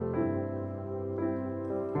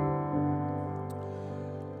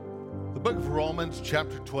The book of Romans,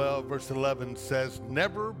 chapter 12, verse 11 says,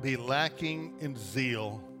 "Never be lacking in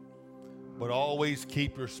zeal, but always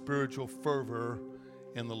keep your spiritual fervor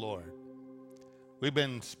in the Lord." We've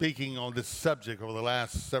been speaking on this subject over the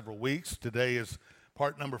last several weeks. Today is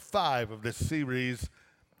part number 5 of this series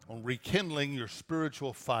on rekindling your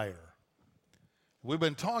spiritual fire. We've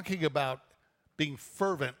been talking about being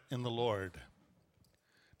fervent in the Lord.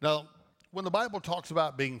 Now, when the Bible talks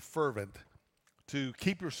about being fervent, to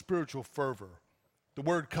keep your spiritual fervor, the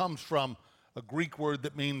word comes from a Greek word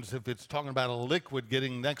that means, if it's talking about a liquid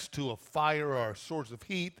getting next to a fire or a source of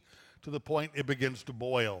heat to the point it begins to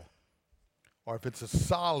boil. Or if it's a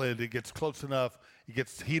solid, it gets close enough, it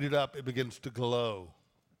gets heated up, it begins to glow.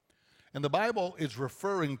 And the Bible is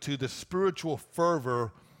referring to the spiritual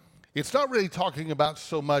fervor. It's not really talking about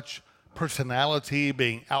so much personality,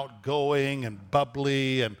 being outgoing and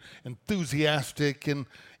bubbly and enthusiastic, and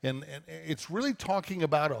it's really talking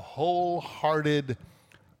about a wholehearted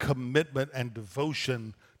commitment and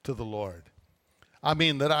devotion to the Lord. I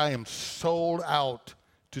mean, that I am sold out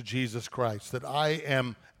to Jesus Christ, that I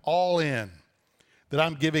am all in, that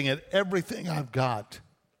I'm giving it everything I've got.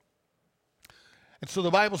 And so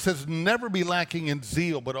the Bible says, never be lacking in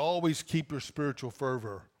zeal, but always keep your spiritual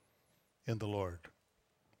fervor in the Lord.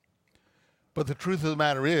 But the truth of the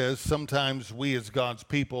matter is, sometimes we as God's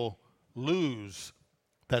people lose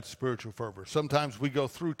that spiritual fervor. Sometimes we go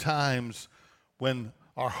through times when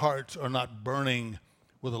our hearts are not burning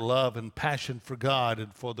with a love and passion for God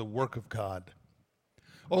and for the work of God.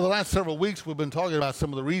 Over the last several weeks, we've been talking about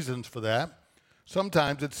some of the reasons for that.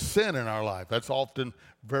 Sometimes it's sin in our life. That's often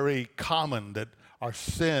very common, that our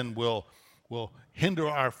sin will hinder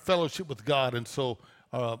our fellowship with God. And so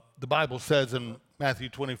the Bible says in Matthew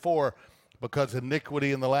 24, because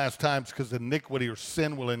iniquity in the last times, because iniquity or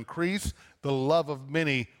sin will increase, the love of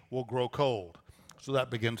many will grow cold. So that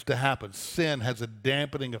begins to happen. Sin has a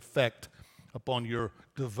dampening effect upon your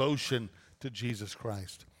devotion to Jesus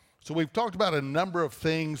Christ. So we've talked about a number of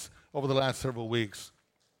things over the last several weeks.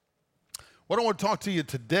 What I want to talk to you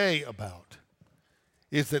today about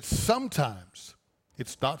is that sometimes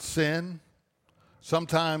it's not sin.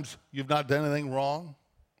 Sometimes you've not done anything wrong.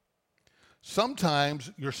 Sometimes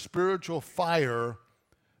your spiritual fire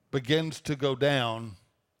begins to go down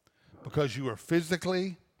because you are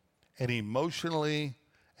physically and emotionally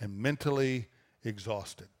and mentally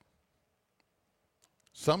exhausted.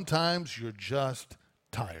 Sometimes you're just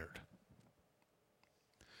tired.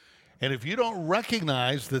 And if you don't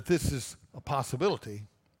recognize that this is a possibility,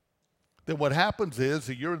 then what happens is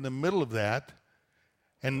that you're in the middle of that,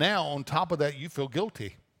 and now on top of that you feel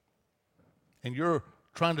guilty. And you're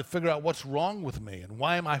trying to figure out what's wrong with me and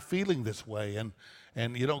why am I feeling this way?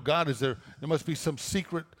 And you know, God, there must be some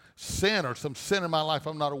secret sin or some sin in my life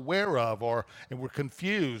I'm not aware of, and we're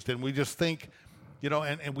confused, and we just think,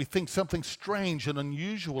 and we think something strange and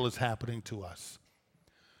unusual is happening to us.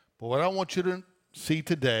 But what I want you to see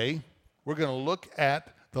today, we're going to look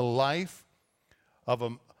at the life of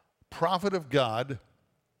a prophet of God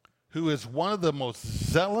who is one of the most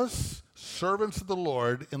zealous servants of the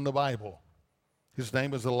Lord in the Bible. His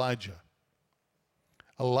name is Elijah.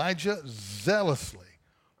 Elijah zealously,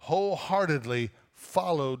 wholeheartedly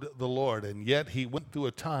followed the Lord, and yet he went through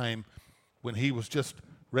a time when he was just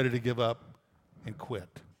ready to give up and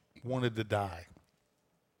quit, wanted to die.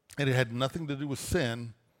 And it had nothing to do with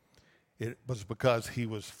sin. It was because he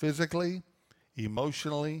was physically,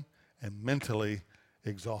 emotionally, and mentally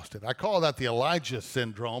exhausted. I call that the Elijah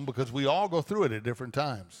syndrome because we all go through it at different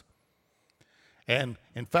times. And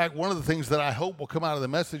in fact, one of the things that I hope will come out of the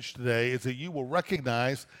message today is that you will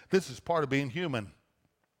recognize this is part of being human.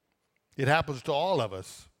 It happens to all of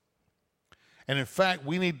us. And in fact,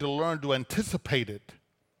 we need to learn to anticipate it.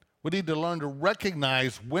 We need to learn to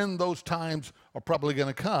recognize when those times are probably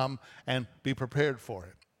going to come and be prepared for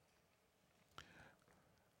it.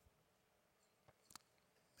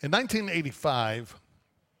 In 1985,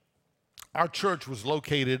 our church was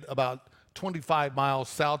located about 25 miles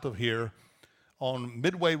south of here on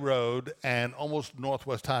Midway Road and almost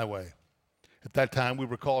Northwest Highway. At that time, we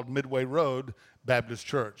were called Midway Road Baptist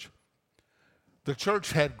Church. The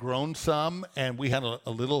church had grown some, and we had a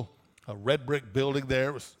red brick building there.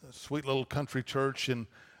 It was a sweet little country church and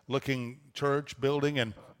looking church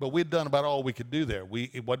building, but we'd done about all we could do there.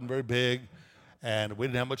 It wasn't very big, and we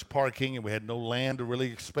didn't have much parking, and we had no land to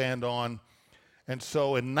really expand on. And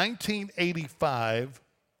so in 1985,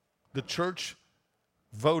 the church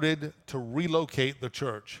voted to relocate the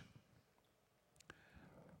church.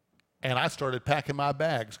 And I started packing my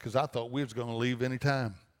bags because I thought we was going to leave any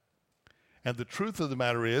time. And the truth of the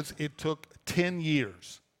matter is, it took 10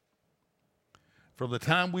 years from the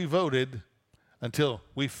time we voted until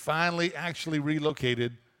we finally actually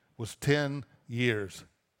relocated was 10 years.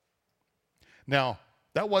 Now,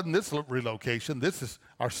 that wasn't this relocation. This is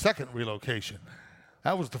our second relocation.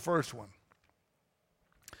 That was the first one.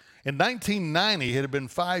 In 1990, it had been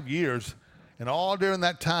 5 years, and all during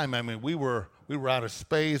that time, I mean, we were out of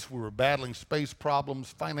space. We were battling space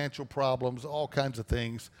problems, financial problems, all kinds of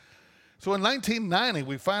things. So in 1990,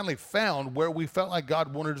 we finally found where we felt like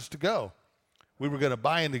God wanted us to go. We were going to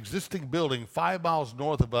buy an existing building 5 miles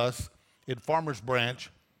north of us in Farmers Branch,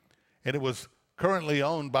 and it was currently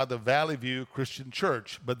owned by the Valley View Christian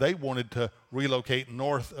Church, but they wanted to relocate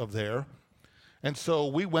north of there. And so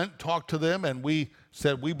we went, talked to them, and we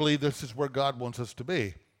said, we believe this is where God wants us to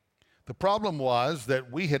be. The problem was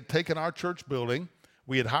that we had taken our church building,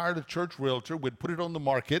 we had hired a church realtor, we'd put it on the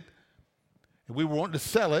market, and we were wanting to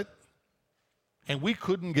sell it, and we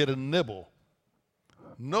couldn't get a nibble.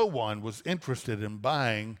 No one was interested in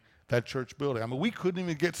buying that church building. I mean, we couldn't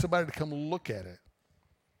even get somebody to come look at it.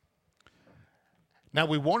 Now,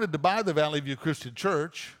 we wanted to buy the Valley View Christian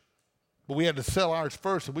Church, but we had to sell ours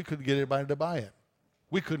first, and we couldn't get anybody to buy it.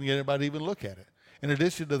 We couldn't get anybody to even look at it. In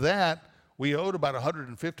addition to that, we owed about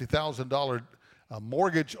 $150,000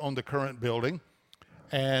 mortgage on the current building,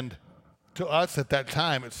 and to us at that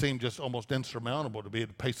time, it seemed just almost insurmountable to be able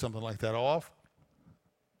to pay something like that off.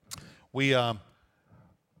 We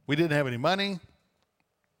didn't have any money,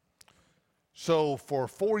 so for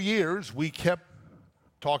 4 years, we kept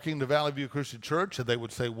talking to Valley View Christian Church, and they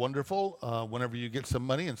would say, wonderful, whenever you get some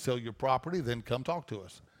money and sell your property, then come talk to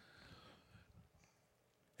us.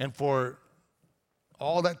 And for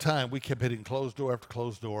all that time, we kept hitting closed door after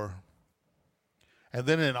closed door. And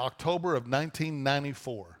then in October of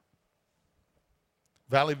 1994,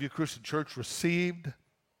 Valley View Christian Church received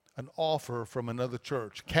an offer from another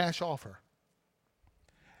church, cash offer.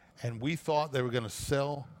 And we thought they were going to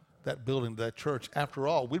sell that building to that church. After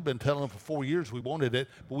all, we'd been telling them for 4 years we wanted it,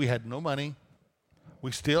 but we had no money.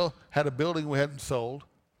 We still had a building we hadn't sold.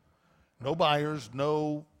 No buyers,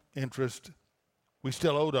 no interest. We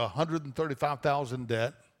still owed $135,000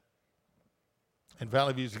 debt. And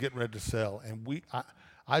Valley View's getting ready to sell. And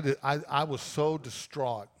I was so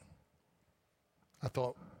distraught.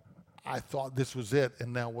 I thought this was it,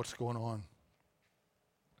 and now what's going on?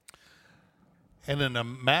 And in a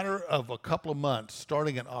matter of a couple of months,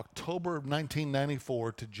 starting in October of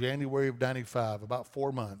 1994 to January of 95, about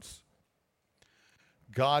 4 months,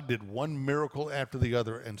 God did one miracle after the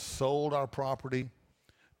other and sold our property,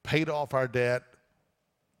 paid off our debt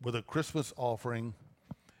with a Christmas offering.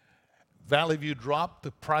 Valley View dropped the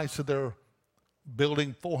price of their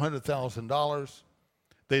building $400,000.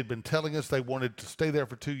 They'd been telling us they wanted to stay there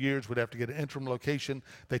for 2 years. We'd have to get an interim location.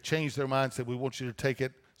 They changed their mind, said, we want you to take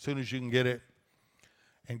it as soon as you can get it.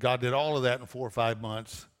 And God did all of that in 4 or 5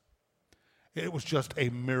 months. It was just a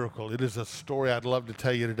miracle. It is a story I'd love to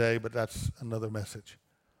tell you today, but that's another message.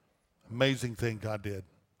 Amazing thing God did.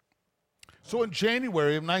 So in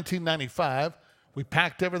January of 1995, we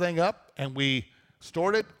packed everything up and we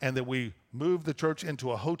stored it, and then we moved the church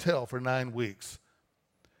into a hotel for 9 weeks.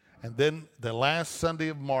 And then the last Sunday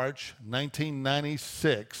of March,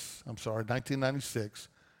 1996,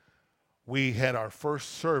 we had our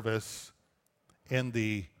first service in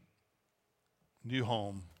the new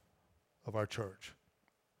home of our church.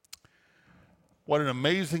 What an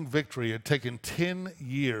amazing victory. It had taken 10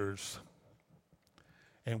 years.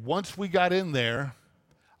 And once we got in there,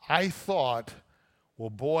 I thought, well,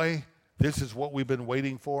 boy, this is what we've been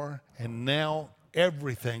waiting for, and now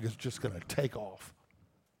everything is just going to take off.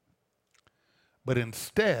 But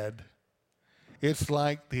instead, it's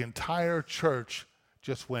like the entire church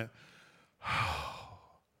just went,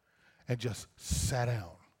 and just sat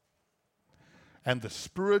down. And the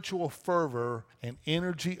spiritual fervor and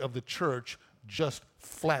energy of the church just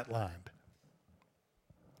flatlined.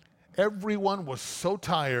 Everyone was so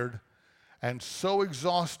tired and so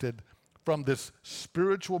exhausted from this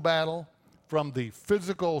spiritual battle, from the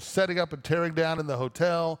physical setting up and tearing down in the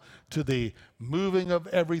hotel to the moving of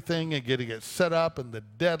everything and getting it set up and the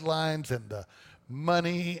deadlines and the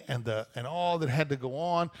money and all that had to go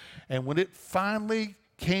on. And when it finally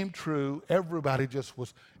came true, everybody just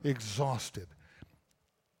was exhausted.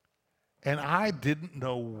 And I didn't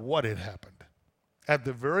know what had happened. At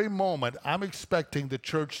the very moment, I'm expecting the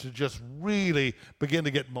church to just really begin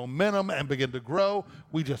to get momentum and begin to grow,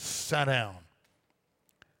 we just sat down.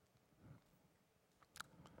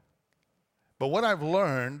 But what I've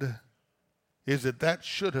learned is that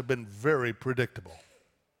should have been very predictable.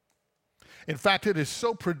 In fact, it is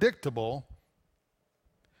so predictable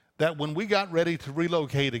that when we got ready to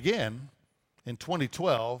relocate again in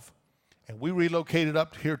 2012, And we relocated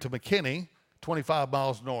up here to McKinney, 25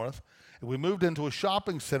 miles north. And we moved into a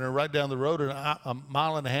shopping center right down the road, a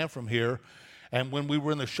mile and a half from here. And when we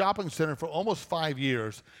were in the shopping center for almost 5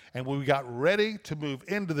 years, and when we got ready to move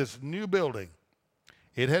into this new building,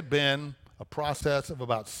 it had been a process of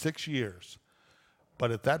about 6 years.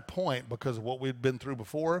 But at that point, because of what we'd been through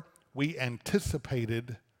before, we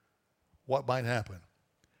anticipated what might happen.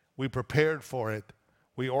 We prepared for it.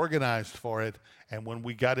 We organized for it. And when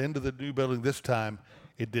we got into the new building this time,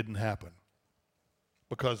 it didn't happen.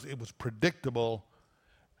 Because it was predictable,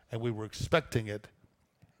 and we were expecting it,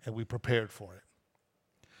 and we prepared for it.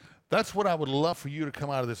 That's what I would love for you to come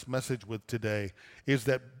out of this message with today, is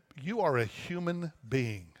that you are a human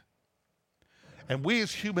being. And we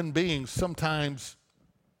as human beings sometimes,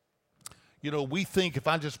 we think if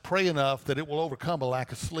I just pray enough that it will overcome a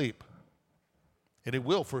lack of sleep. And it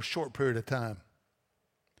will for a short period of time.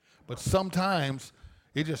 But sometimes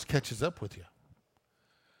it just catches up with you.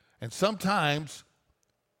 And sometimes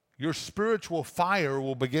your spiritual fire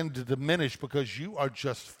will begin to diminish because you are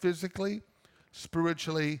just physically,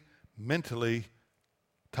 spiritually, mentally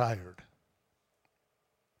tired.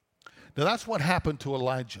 Now that's what happened to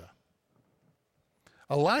Elijah.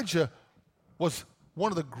 Elijah was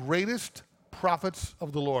one of the greatest prophets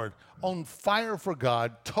of the Lord, on fire for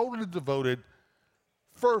God, totally devoted,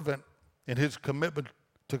 fervent in his commitment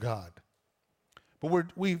to God.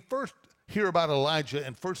 But we first hear about Elijah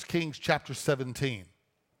in 1 Kings chapter 17.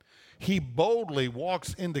 He boldly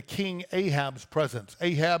walks into King Ahab's presence.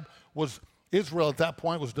 Israel at that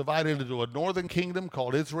point was divided into a northern kingdom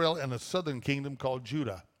called Israel and a southern kingdom called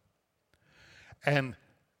Judah. And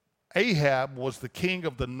Ahab was the king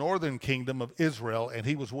of the northern kingdom of Israel, and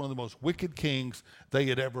he was one of the most wicked kings they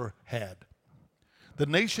had ever had. The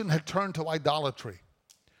nation had turned to idolatry.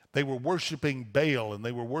 They were worshiping Baal, and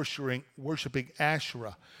they were worshiping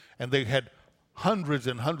Asherah, and they had hundreds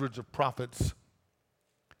and hundreds of prophets.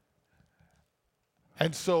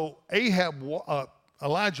 And so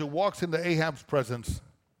Elijah walks into Ahab's presence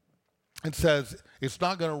and says, "It's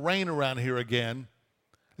not going to rain around here again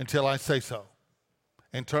until I say so,"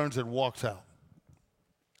 and turns and walks out.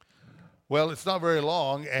 Well, it's not very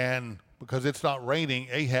long, and because it's not raining,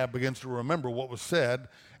 Ahab begins to remember what was said,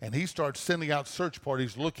 and he starts sending out search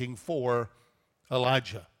parties looking for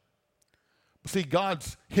Elijah. But see,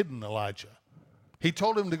 God's hidden Elijah. He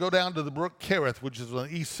told him to go down to the brook Kerith, which is on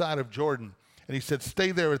the east side of Jordan, and he said,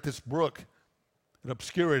 "Stay there at this brook in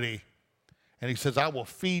obscurity." And he says, "I will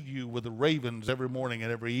feed you with the ravens every morning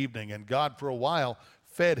and every evening." And God, for a while,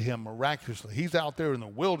 fed him miraculously. He's out there in the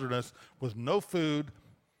wilderness with no food,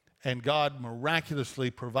 and God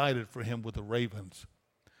miraculously provided for him with the ravens.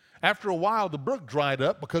 After a while, the brook dried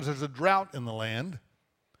up because there's a drought in the land.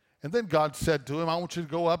 And then God said to him, "I want you to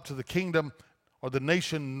go up to the kingdom or the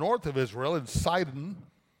nation north of Israel in Sidon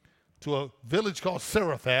to a village called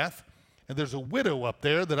Zarephath, and there's a widow up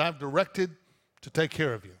there that I've directed to take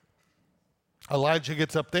care of you." Elijah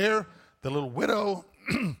gets up there. The little widow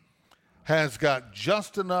has got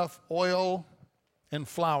just enough oil and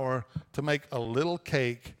flour to make a little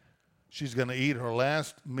cake. She's going to eat her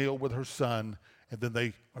last meal with her son, and then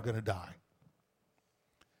they are going to die.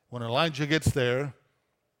 When Elijah gets there,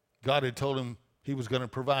 God had told him he was going to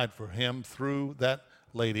provide for him through that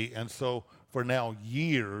lady. And so for now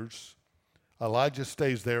years, Elijah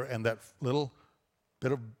stays there, and that little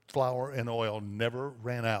bit of flour and oil never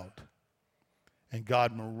ran out. And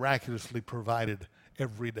God miraculously provided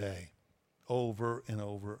every day, over and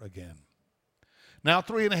over again. Now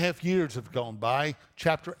 3.5 years have gone by.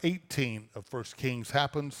 Chapter 18 of 1 Kings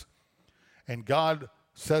happens. And God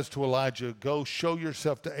says to Elijah, "Go show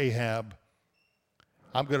yourself to Ahab.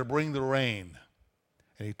 I'm going to bring the rain."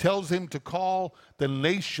 And he tells him to call the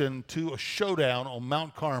nation to a showdown on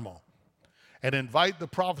Mount Carmel and invite the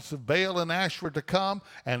prophets of Baal and Asherah to come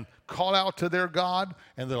and call out to their God.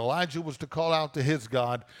 And then Elijah was to call out to his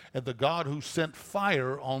God, and the God who sent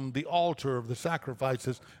fire on the altar of the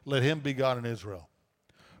sacrifices, let him be God in Israel.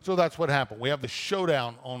 So that's what happened. We have the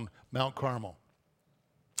showdown on Mount Carmel.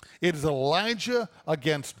 It is Elijah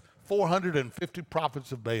against 450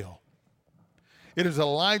 prophets of Baal. It is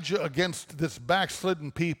Elijah against this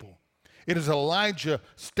backslidden people. It is Elijah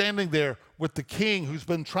standing there with the king who's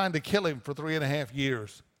been trying to kill him for 3.5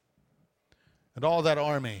 years. And all that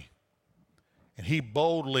army. And he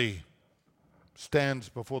boldly stands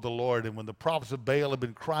before the Lord. And when the prophets of Baal had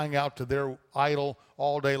been crying out to their idol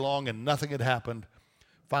all day long and nothing had happened,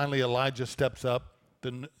 finally Elijah steps up,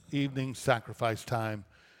 the evening sacrifice time,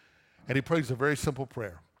 and he prays a very simple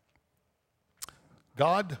prayer.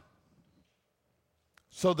 God,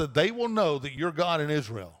 so that they will know that you're God in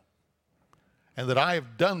Israel, and that I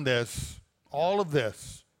have done this all of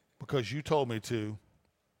this because you told me to.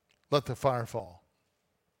 Let the fire fall.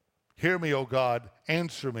 Hear me, O God,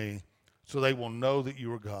 answer me, so they will know that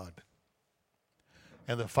you are God.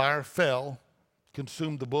 And the fire fell,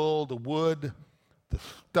 consumed the bull, the wood, the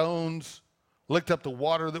stones, licked up the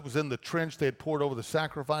water that was in the trench they had poured over the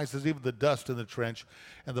sacrifices, even the dust in the trench.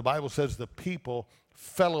 And the Bible says the people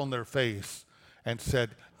fell on their face and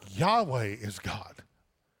said, Yahweh is God.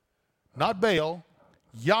 Not Baal,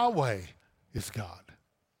 Yahweh is God.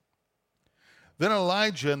 Then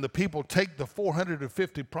Elijah and the people take the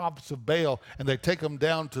 450 prophets of Baal and they take them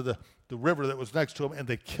down to the river that was next to them and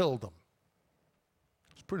they killed them.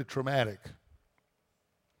 It's pretty traumatic.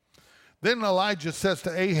 Then Elijah says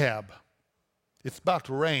to Ahab, it's about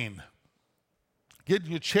to rain. Get in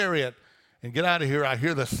your chariot and get out of here. I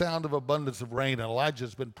hear the sound of abundance of rain. And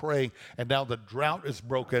Elijah's been praying, and now the drought is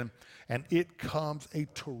broken, and it comes a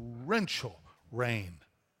torrential rain.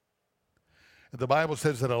 And the Bible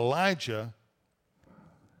says that Elijah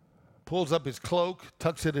pulls up his cloak,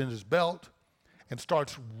 tucks it in his belt, and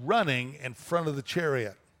starts running in front of the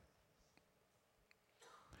chariot.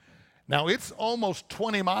 Now, it's almost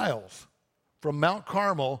 20 miles from Mount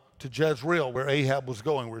Carmel to Jezreel, where Ahab was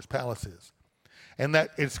going, where his palace is. And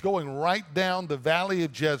that it's going right down the valley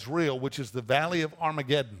of Jezreel, which is the valley of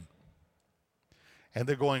Armageddon. And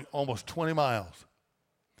they're going almost 20 miles.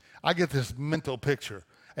 I get this mental picture.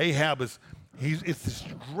 Ahab it's this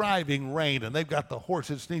driving rain, and they've got the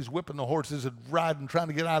horses, and he's whipping the horses and riding, trying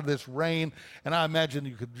to get out of this rain. And I imagine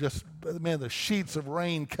you could just, man, the sheets of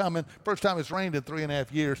rain coming. First time it's rained in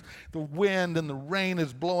 3.5 years. The wind and the rain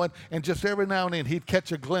is blowing, and just every now and then he'd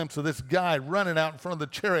catch a glimpse of this guy running out in front of the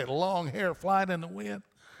chariot, long hair flying in the wind.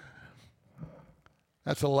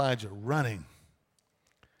 That's Elijah running.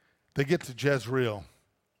 They get to Jezreel.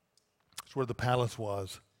 It's where the palace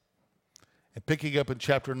was. And picking up in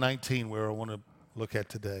chapter 19, where I want to look at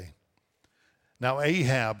today. Now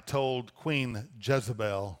Ahab told Queen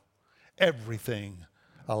Jezebel everything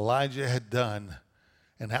Elijah had done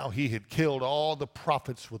and how he had killed all the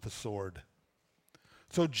prophets with the sword.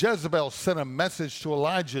 So Jezebel sent a message to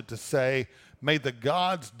Elijah to say, may the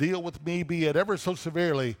gods deal with me, be it ever so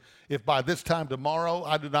severely, if by this time tomorrow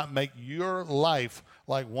I do not make your life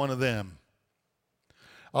like one of them.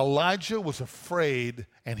 Elijah was afraid,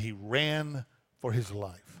 and he ran for his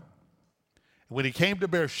life. When he came to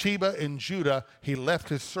Beersheba in Judah, he left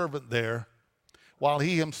his servant there, while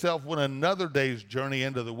he himself went another day's journey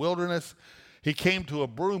into the wilderness. He came to a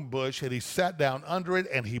broom bush, and he sat down under it,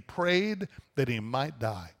 and he prayed that he might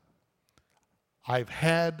die. I've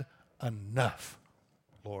had enough,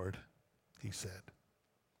 Lord, he said.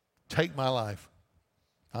 Take my life.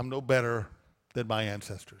 I'm no better than my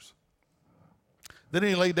ancestors. Then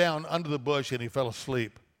he lay down under the bush and he fell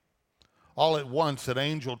asleep. All at once an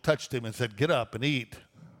angel touched him and said, get up and eat.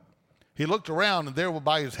 He looked around, and there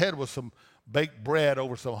by his head was some baked bread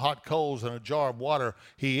over some hot coals and a jar of water.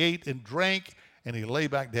 He ate and drank, and he lay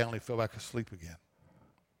back down and he fell back asleep again.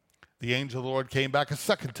 The angel of the Lord came back a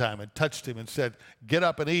second time and touched him and said, get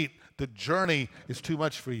up and eat. The journey is too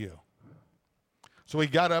much for you. So he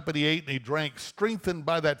got up and he ate and he drank. Strengthened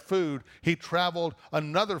by that food, he traveled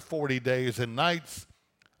another 40 days and nights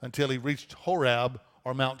until he reached Horeb,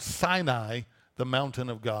 or Mount Sinai, the mountain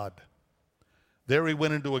of God. There he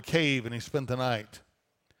went into a cave and he spent the night.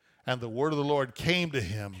 And the word of the Lord came to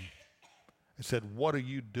him and said, what are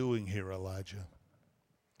you doing here, Elijah?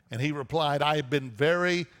 And he replied, I have been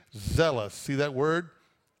very zealous. See that word?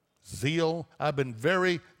 Zeal. I've been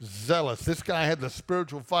very zealous. This guy had the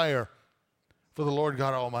spiritual fire for the Lord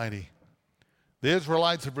God Almighty. The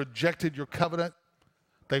Israelites have rejected your covenant.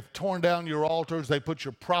 They've torn down your altars. They put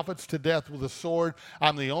your prophets to death with a sword.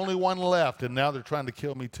 I'm the only one left, and now they're trying to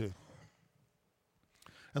kill me too.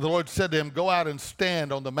 And the Lord said to him, go out and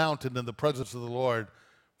stand on the mountain in the presence of the Lord,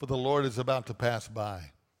 for the Lord is about to pass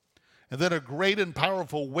by. And then a great and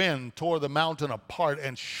powerful wind tore the mountain apart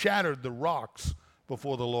and shattered the rocks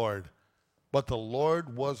before the Lord. But the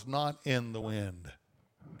Lord was not in the wind.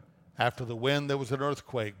 After the wind, there was an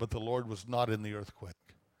earthquake, but the Lord was not in the earthquake.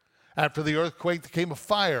 After the earthquake, there came a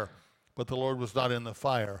fire, but the Lord was not in the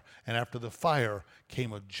fire. And after the fire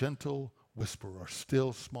came a gentle whisper, or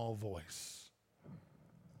still small voice.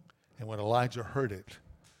 And when Elijah heard it,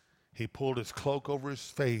 he pulled his cloak over his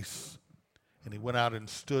face, and he went out and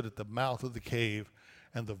stood at the mouth of the cave.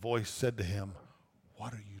 And the voice said to him,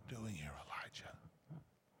 what are you doing here, Elijah?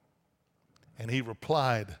 And he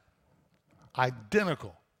replied,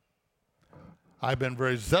 identical. I've been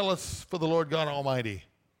very zealous for the Lord God Almighty.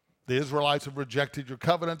 The Israelites have rejected your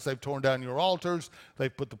covenants. They've torn down your altars.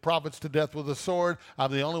 They've put the prophets to death with a sword.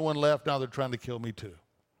 I'm the only one left. Now they're trying to kill me too.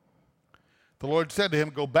 The Lord said to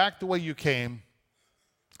him, go back the way you came,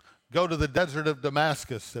 go to the desert of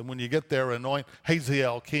Damascus, and when you get there, anoint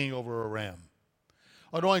Hazael king over Aram.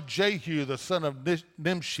 Anoint Jehu the son of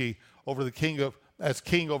Nimshi as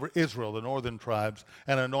king over Israel, the northern tribes,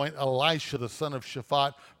 and anoint Elisha the son of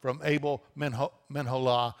Shaphat from Abel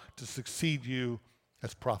Menholah to succeed you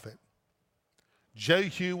as prophet.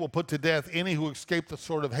 Jehu will put to death any who escape the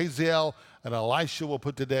sword of Hazael, and Elisha will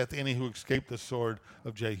put to death any who escape the sword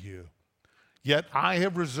of Jehu. Yet I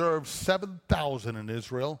have reserved 7,000 in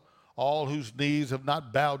Israel, all whose knees have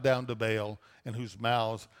not bowed down to Baal, and whose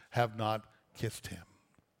mouths have not kissed him.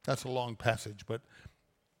 That's a long passage, but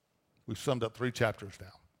we've summed up 3 chapters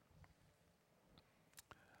now.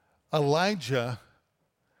 Elijah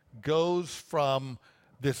goes from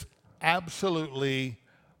this absolutely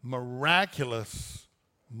miraculous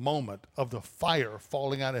moment of the fire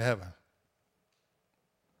falling out of heaven,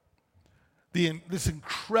 this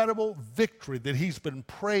incredible victory that he's been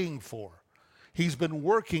praying for, he's been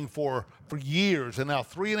working for years, and now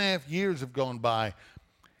 3.5 years have gone by.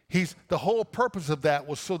 The whole purpose of that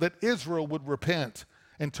was so that Israel would repent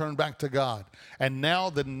and turn back to God. And now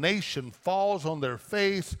the nation falls on their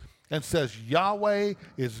face and says, Yahweh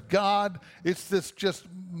is God. It's this just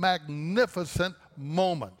magnificent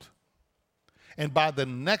moment. And by the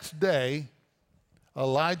next day,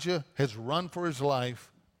 Elijah has run for his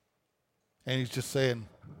life, and he's just saying,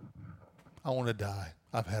 I want to die.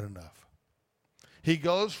 I've had enough. He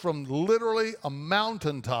goes from literally a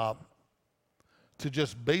mountaintop to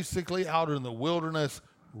just basically out in the wilderness,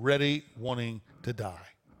 ready, wanting to die.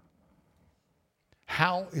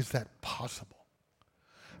 How is that possible?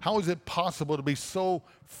 How is it possible to be so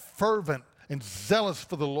fervent and zealous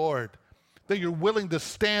for the Lord that you're willing to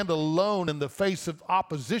stand alone in the face of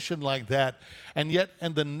opposition like that, and yet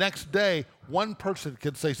in the next day, one person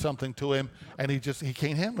can say something to him, and he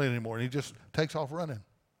can't handle it anymore, and he just takes off running?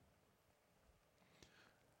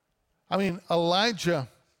 I mean, Elijah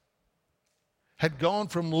had gone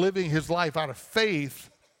from living his life out of faith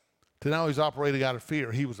to now he's operating out of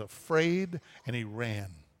fear. He was afraid, and he ran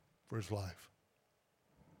for his life.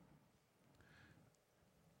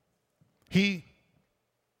 He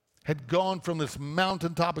had gone from this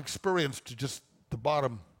mountaintop experience to just the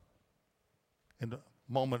bottom in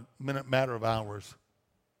a matter of hours.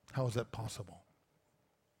 How is that possible?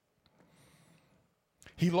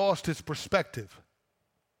 He lost his perspective.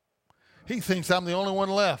 He thinks I'm the only one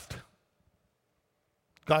left.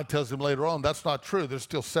 God tells him later on, that's not true. There's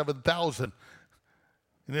still 7,000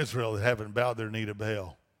 in Israel that haven't bowed their knee to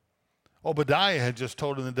Baal. Obadiah had just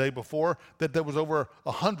told him the day before that there was over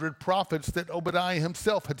 100 prophets that Obadiah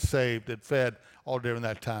himself had saved and fed all during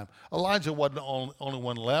that time. Elijah wasn't the only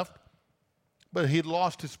one left, but he had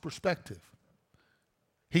lost his perspective.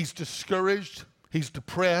 He's discouraged. He's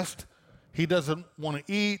depressed. He doesn't want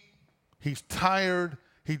to eat. He's tired.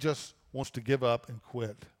 He just wants to give up and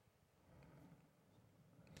quit.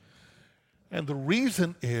 And the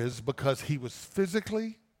reason is because he was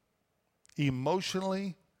physically,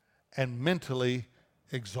 emotionally, and mentally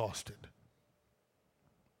exhausted.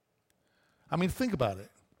 I mean, think about it.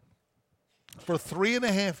 For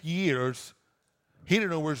 3.5 years, he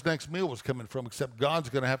didn't know where his next meal was coming from, except God's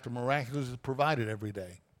going to have to miraculously provide it every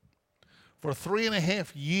day. For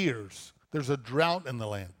 3.5 years, there's a drought in the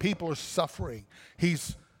land. People are suffering.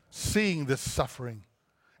 He's seeing this suffering,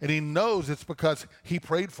 and he knows it's because he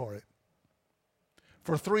prayed for it.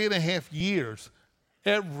 For 3.5 years,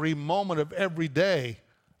 every moment of every day,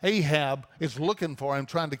 Ahab is looking for him,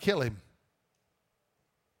 trying to kill him.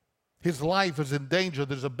 His life is in danger.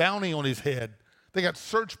 There's a bounty on his head. They got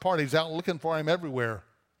search parties out looking for him everywhere.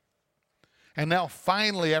 And now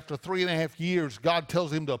finally, after 3.5 years, God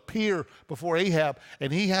tells him to appear before Ahab,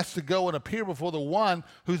 and he has to go and appear before the one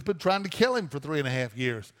who's been trying to kill him for 3.5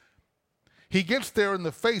 years. He gets there in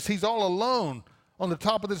the face. He's all alone on the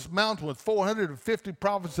top of this mountain with 450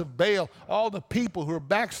 prophets of Baal, all the people who are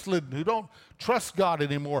backslidden, who don't trust God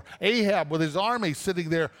anymore. Ahab with his army sitting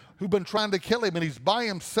there who've been trying to kill him, and he's by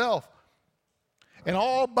himself. And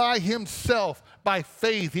all by himself, by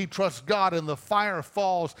faith, he trusts God, and the fire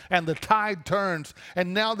falls, and the tide turns,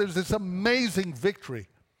 and now there's this amazing victory.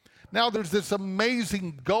 Now there's this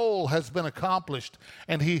amazing goal has been accomplished,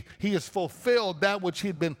 and he has fulfilled that which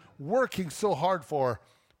he'd been working so hard for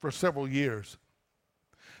several years.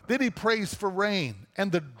 Then he prays for rain,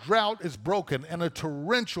 and the drought is broken, and a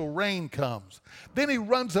torrential rain comes. Then he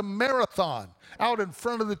runs a marathon out in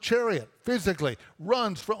front of the chariot, physically,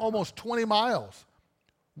 runs for almost 20 miles.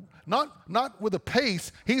 Not with a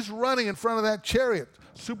pace, he's running in front of that chariot,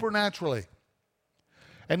 supernaturally.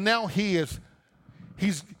 And now he's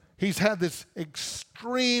He's had this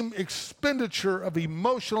extreme expenditure of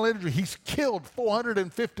emotional energy. He's killed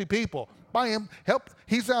 450 people. By him,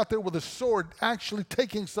 he's out there with a sword actually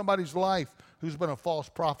taking somebody's life who's been a false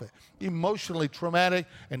prophet. Emotionally traumatic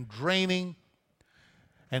and draining.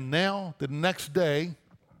 And now, the next day,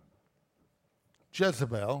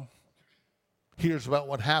 Jezebel hears about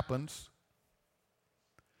what happens.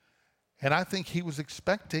 And I think he was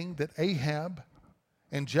expecting that Ahab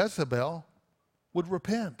and Jezebel would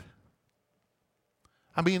repent.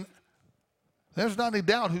 I mean, there's not any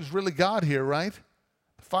doubt who's really God here, right?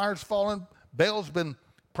 The fire's fallen.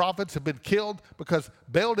 Prophets have been killed because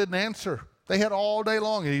Baal didn't answer. They had all day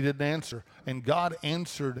long and he didn't answer. And God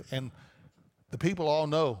answered, and the people all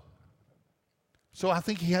know. So I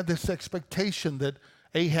think he had this expectation that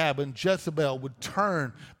Ahab and Jezebel would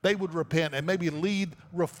turn, they would repent, and maybe lead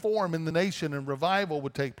reform in the nation and revival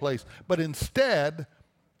would take place. But instead,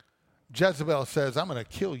 Jezebel says, I'm going to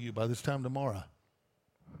kill you by this time tomorrow.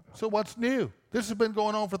 So what's new? This has been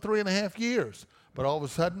going on for 3.5 years. But all of a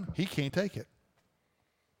sudden, he can't take it.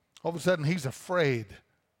 All of a sudden, he's afraid.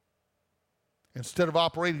 Instead of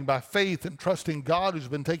operating by faith and trusting God who's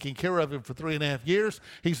been taking care of him for 3.5 years,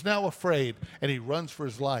 he's now afraid, and he runs for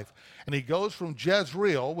his life. And he goes from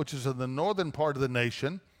Jezreel, which is in the northern part of the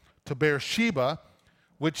nation, to Beersheba,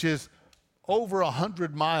 which is over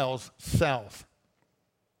 100 miles south.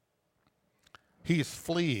 He is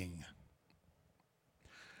fleeing.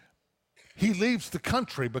 He leaves the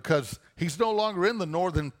country because he's no longer in the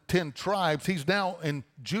northern 10 tribes. He's now in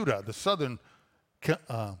Judah, the southern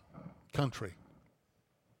country.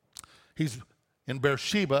 He's in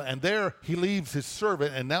Beersheba, and there he leaves his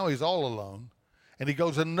servant, and now he's all alone. And he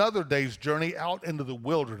goes another day's journey out into the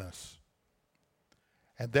wilderness.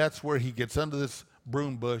 And that's where he gets under this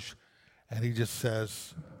broom bush, and he just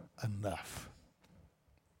says, enough.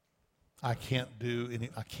 I can't do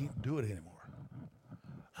it anymore.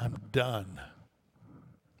 I'm done.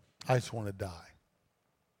 I just want to die.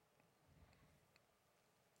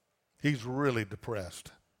 He's really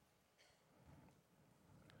depressed.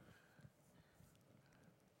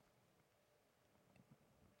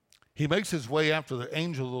 He makes his way after the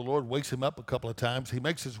angel of the Lord wakes him up a couple of times. He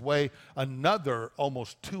makes his way another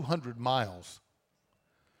almost 200 miles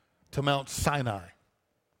to Mount Sinai.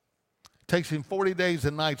 It takes him 40 days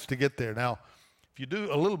and nights to get there. Now, if you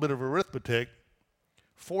do a little bit of arithmetic,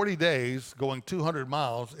 40 days going 200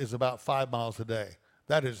 miles is about 5 miles a day.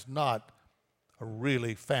 That is not a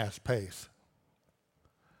really fast pace.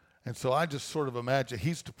 And so I just sort of imagine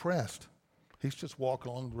he's depressed. He's just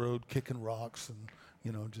walking along the road, kicking rocks and,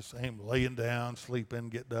 just laying down, sleeping,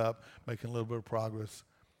 getting up, making a little bit of progress.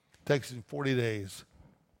 It takes him 40 days.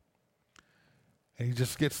 And he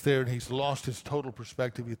just gets there and he's lost his total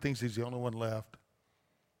perspective. He thinks he's the only one left.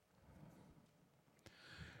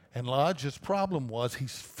 And Elijah's problem was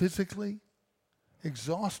he's physically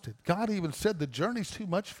exhausted. God even said the journey's too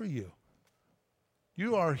much for you.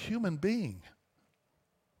 You are a human being.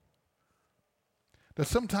 Now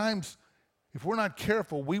sometimes, if we're not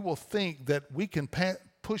careful, we will think that we can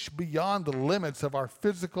push beyond the limits of our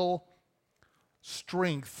physical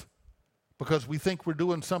strength because we think we're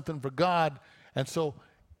doing something for God, and so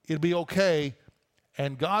it'll be okay,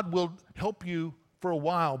 and God will help you for a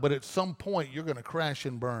while, but at some point you're going to crash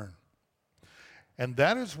and burn. And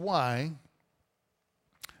that is why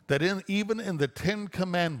that even in the 10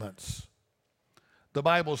 Commandments, the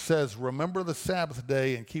Bible says, remember the Sabbath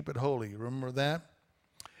day and keep it holy. Remember that?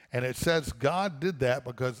 And it says God did that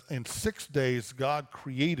because in 6 days God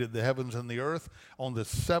created the heavens and the earth. On the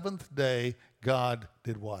 7th day, God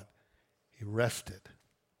did what? He rested,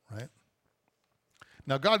 right?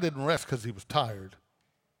 Now, God didn't rest because he was tired.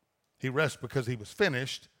 He rested because he was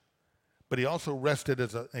finished, but he also rested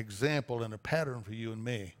as an example and a pattern for you and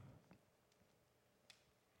me.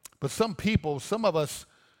 But some of us,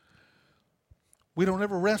 we don't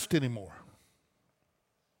ever rest anymore.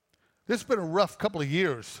 This has been a rough couple of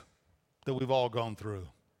years that we've all gone through.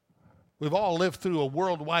 We've all lived through a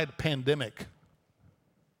worldwide pandemic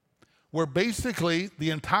where basically the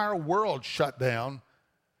entire world shut down,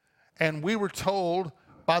 and we were told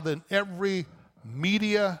by every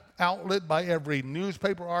media outlet, by every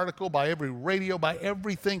newspaper article, by every radio, by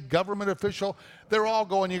everything, government official, they're all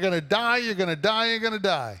going, you're going to die, you're going to die, you're going to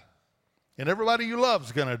die. And everybody you love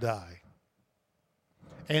is going to die.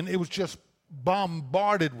 And it was just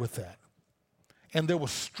bombarded with that. And there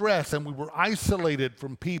was stress, and we were isolated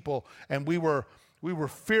from people, and we were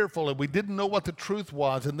fearful, and we didn't know what the truth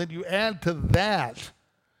was. And then you add to that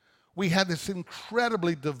We had this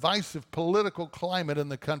incredibly divisive political climate in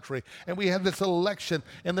the country, and we had this election,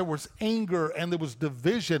 and there was anger, and there was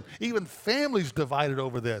division. Even families divided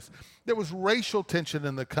over this. There was racial tension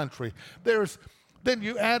in the country. Then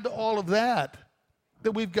you add to all of that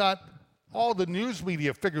we've got all the news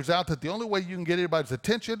media figures out that the only way you can get anybody's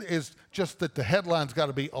attention is just that the headline's got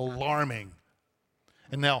to be alarming.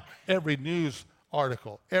 And now every news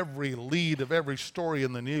article, every lead of every story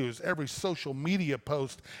in the news, every social media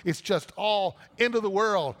post, it's just all end of the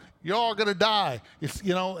world. You're all going to die. It's,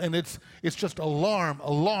 and it's just alarm,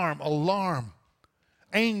 alarm, alarm.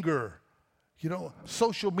 Anger.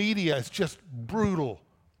 Social media is just brutal.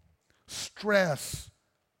 Stress.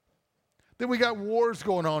 Then we got wars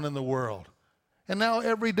going on in the world. And now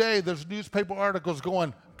every day there's newspaper articles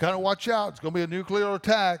going, gotta watch out, it's going to be a nuclear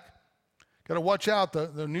attack. Got to watch out.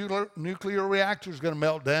 The nuclear reactor is going to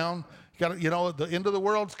melt down. The end of the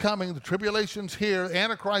world's coming. The tribulation's here.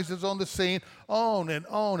 Antichrist is on the scene. On and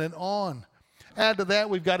on and on. Add to that,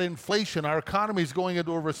 we've got inflation. Our economy is going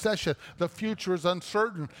into a recession. The future is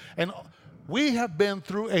uncertain. And we have been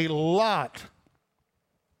through a lot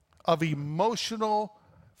of emotional,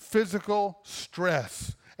 physical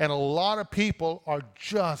stress. And a lot of people are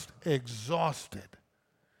just exhausted.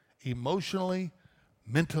 Emotionally,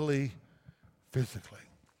 mentally, physically.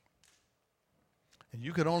 And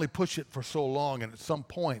you can only push it for so long, and at some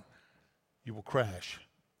point, you will crash.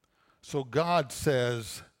 So God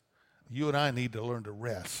says, you and I need to learn to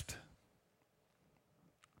rest.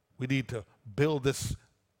 We need to build this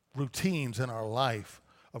routines in our life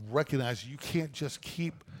of recognizing you can't just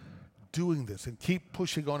keep doing this and keep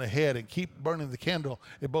pushing on ahead and keep burning the candle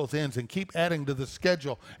at both ends and keep adding to the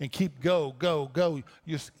schedule and keep go.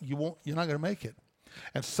 You're not going to make it.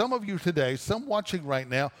 And some of you today, some watching right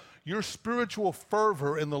now, your spiritual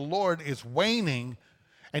fervor in the Lord is waning,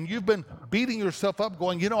 and you've been beating yourself up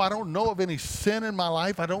going, I don't know of any sin in my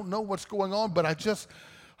life. I don't know what's going on, but I just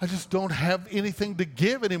don't have anything to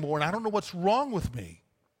give anymore, and I don't know what's wrong with me.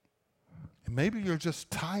 And maybe you're just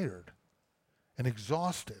tired and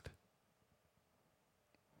exhausted.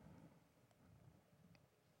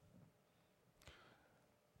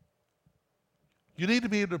 You need to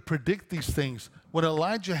be able to predict these things. When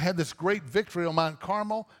Elijah had this great victory on Mount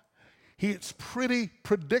Carmel, it's pretty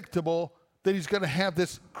predictable that he's going to have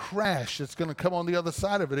this crash that's going to come on the other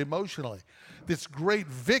side of it emotionally. This great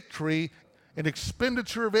victory and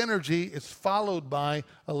expenditure of energy is followed by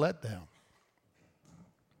a letdown.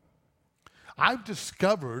 I've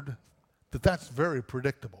discovered that that's very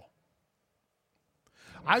predictable.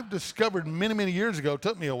 I've discovered many years ago, it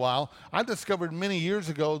took me a while, I discovered many years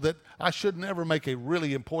ago that I should never make a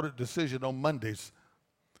really important decision on Mondays.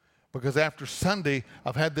 Because after Sunday,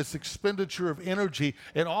 I've had this expenditure of energy,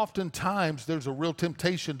 and oftentimes there's a real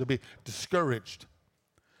temptation to be discouraged.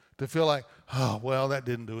 To feel like, that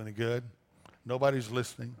didn't do any good. Nobody's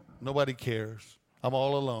listening. Nobody cares. I'm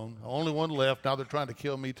all alone. The only one left. Now they're trying to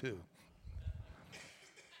kill me too.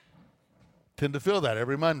 Tend to feel that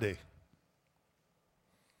every Monday.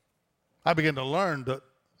 I began to learn that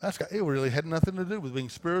it really had nothing to do with being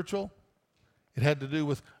spiritual. It had to do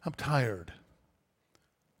with, I'm tired.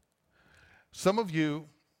 Some of you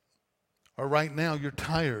are right now, you're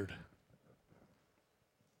tired.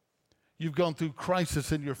 You've gone through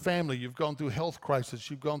crisis in your family. You've gone through health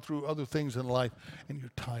crisis. You've gone through other things in life, and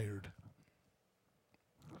you're tired.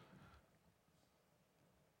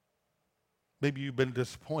 Maybe you've been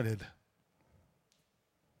disappointed.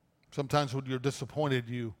 Sometimes when you're disappointed,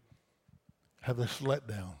 you have this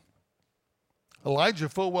letdown. Elijah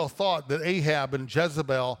full well thought that Ahab and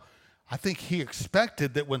Jezebel, I think he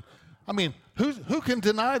expected that who can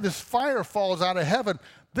deny this fire falls out of heaven?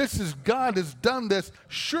 God has done this.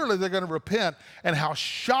 Surely they're going to repent. And how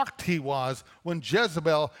shocked he was when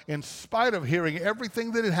Jezebel, in spite of hearing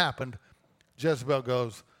everything that had happened, Jezebel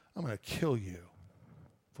goes, I'm going to kill you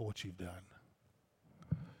for what you've done.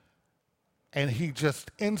 And he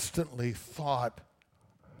just instantly thought,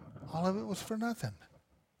 all of it was for nothing.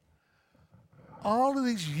 All of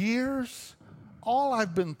these years, all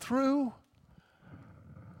I've been through,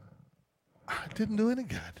 I didn't do any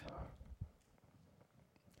good.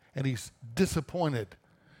 And he's disappointed,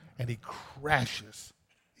 and he crashes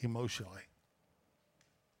emotionally.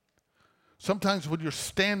 Sometimes when you're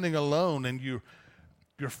standing alone and you're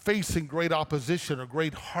facing great opposition or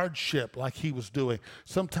great hardship like he was doing,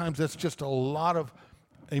 sometimes that's just a lot of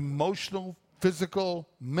emotional, physical,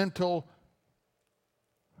 mental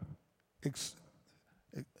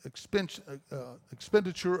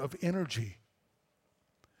expenditure of energy.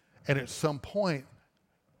 And at some point,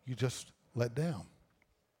 you just let down.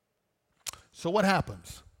 So what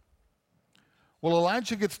happens? Well,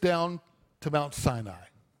 Elijah gets down to Mount Sinai.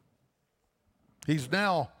 He's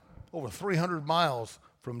now over 300 miles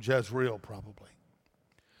from Jezreel, probably.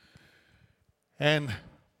 And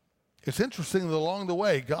it's interesting that along the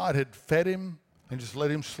way, God had fed him and just let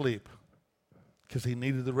him sleep because he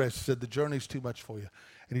needed the rest. He said, the journey's too much for you.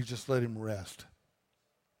 And he just let him rest.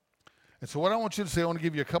 And so what I want you to say, I want to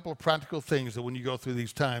give you a couple of practical things that when you go through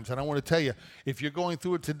these times, and I want to tell you, if you're going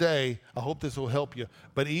through it today, I hope this will help you.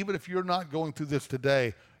 But even if you're not going through this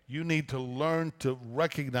today, you need to learn to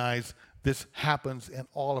recognize this happens in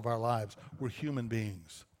all of our lives. We're human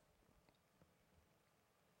beings.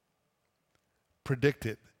 Predict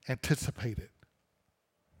it, anticipate it,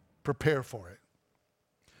 prepare for it.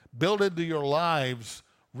 Build into your lives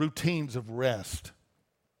routines of rest.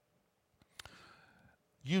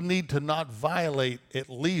 You need to not violate at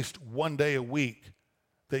least one day a week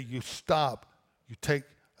that you stop, you take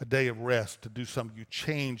a day of rest to do something, you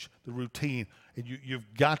change the routine, and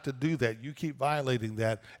you've got to do that. You keep violating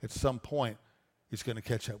that, at some point, it's going to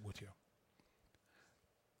catch up with you.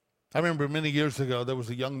 I remember many years ago, there was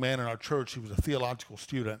a young man in our church. He was a theological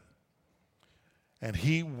student, and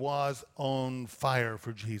he was on fire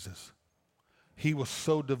for Jesus. He was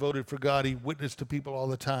so devoted for God. He witnessed to people all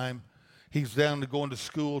the time. He's down to going to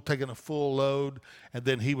school, taking a full load, and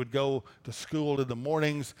then he would go to school in the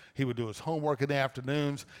mornings. He would do his homework in the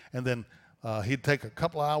afternoons, and then he'd take a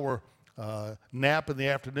couple-hour nap in the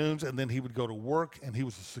afternoons, and then he would go to work, and he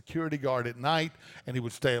was a security guard at night, and he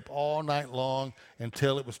would stay up all night long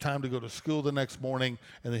until it was time to go to school the next morning,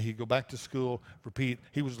 and then he'd go back to school, repeat.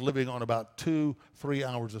 He was living on about 2-3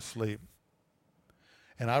 hours of sleep.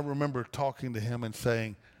 And I remember talking to him and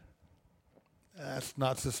saying, that's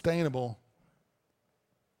not sustainable.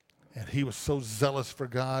 And he was so zealous for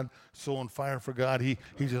God, so on fire for God. He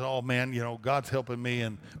said, oh man, God's helping me,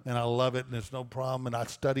 and I love it, and there's no problem, and I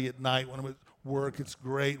study at night when I'm at work, it's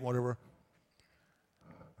great, whatever.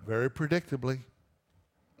 Very predictably,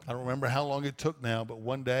 I don't remember how long it took now, but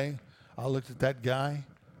one day I looked at that guy,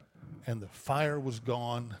 and the fire was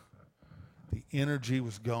gone, the energy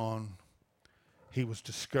was gone, he was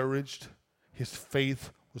discouraged, his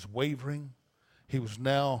faith was wavering, he was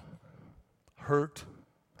now hurt,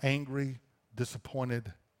 angry,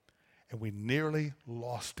 disappointed, and we nearly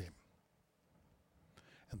lost him.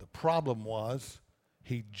 And the problem was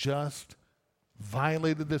he just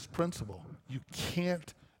violated this principle. You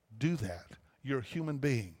can't do that. You're a human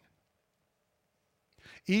being.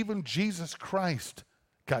 Even Jesus Christ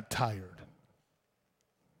got tired.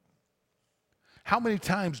 How many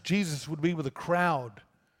times Jesus would be with a crowd,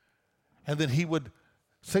 and then he would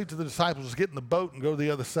say to the disciples, get in the boat and go to the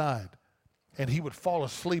other side. And he would fall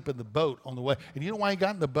asleep in the boat on the way. And you know why he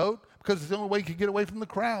got in the boat? Because it's the only way he could get away from the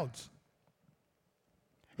crowds.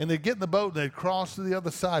 And they'd get in the boat and they'd cross to the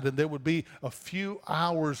other side, and there would be a few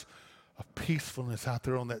hours of peacefulness out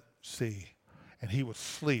there on that sea. And he would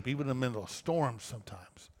sleep, even in the middle of storms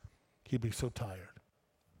sometimes. He'd be so tired.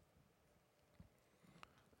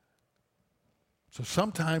 So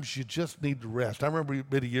sometimes you just need to rest. I remember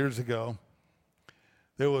many years ago,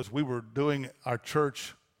 our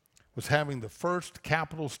church was having the first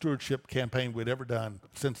capital stewardship campaign we'd ever done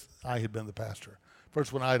since I had been the pastor.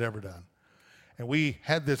 First one I'd ever done. And we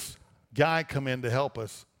had this guy come in to help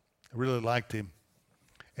us. I really liked him.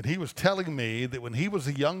 And he was telling me that when he was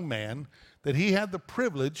a young man, that he had the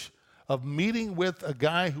privilege of meeting with a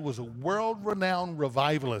guy who was a world-renowned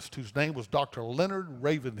revivalist whose name was Dr. Leonard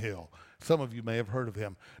Ravenhill. Some of you may have heard of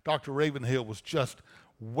him. Dr. Ravenhill was just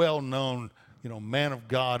well-known, man of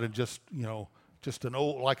God, and just an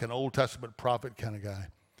Old Testament prophet kind of guy.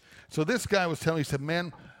 So this guy was telling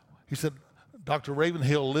me, he said, Dr.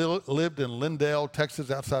 Ravenhill lived in Lindale,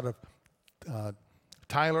 Texas, outside of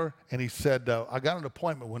Tyler, and he said, I got an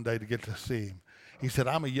appointment one day to get to see him. He said,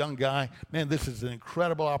 I'm a young guy. Man, this is an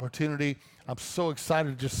incredible opportunity. I'm so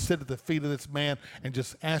excited to just sit at the feet of this man and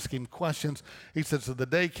just ask him questions. He said, so the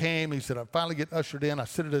day came. He said, I finally get ushered in. I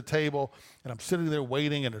sit at a table, and I'm sitting there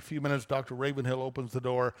waiting. And in a few minutes, Dr. Ravenhill opens the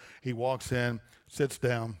door. He walks in, sits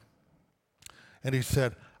down, and he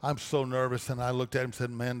said, I'm so nervous. And I looked at him and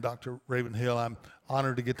said, man, Dr. Ravenhill, I'm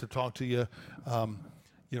honored to get to talk to you.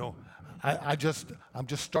 I'm just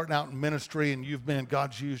starting out in ministry, and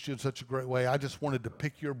God's used you in such a great way. I just wanted to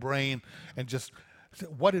pick your brain and just say,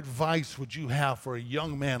 what advice would you have for a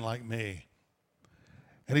young man like me?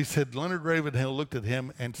 And he said, Leonard Ravenhill looked at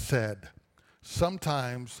him and said,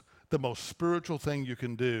 sometimes the most spiritual thing you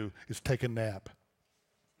can do is take a nap.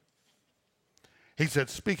 He said,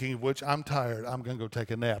 speaking of which, I'm tired. I'm going to go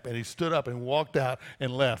take a nap. And he stood up and walked out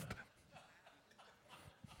and left.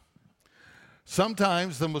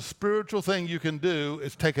 Sometimes the most spiritual thing you can do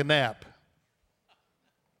is take a nap.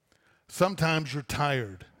 Sometimes you're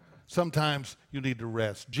tired. Sometimes you need to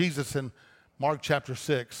rest. Jesus in Mark chapter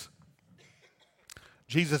 6,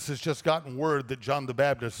 Jesus has just gotten word that John the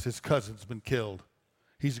Baptist, his cousin's been killed.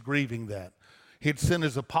 He's grieving that. He had sent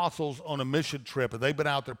his apostles on a mission trip, and they've been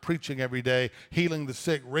out there preaching every day, healing the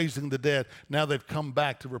sick, raising the dead. Now they've come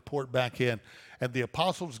back to report back in. And the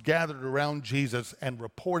apostles gathered around Jesus and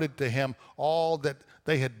reported to him all that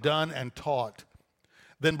they had done and taught.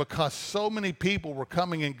 Then because so many people were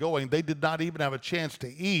coming and going, they did not even have a chance to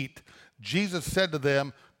eat. Jesus said to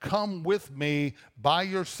them, "Come with me by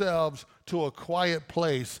yourselves to a quiet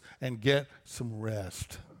place and get some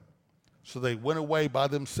rest." So they went away by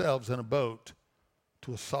themselves in a boat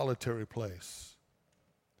to a solitary place.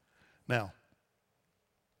 Now,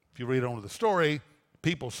 if you read on to the story,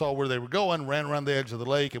 people saw where they were going, ran around the edge of the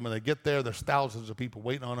lake, and when they get there, there's thousands of people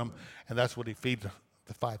waiting on them, and that's what he feeds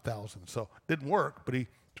the 5,000. So it didn't work, but he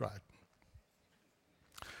tried.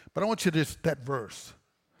 But I want you to just, that verse,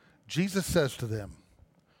 Jesus says to them,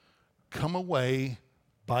 "Come away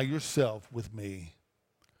by yourself with me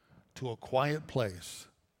to a quiet place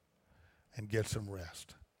and get some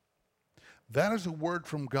rest." That is a word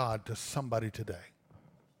from God to somebody today.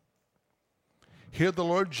 Hear the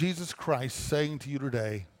Lord Jesus Christ saying to you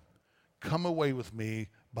today, "Come away with me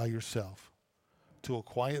by yourself to a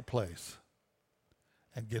quiet place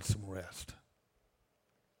and get some rest."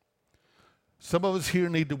 Some of us here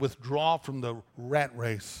need to withdraw from the rat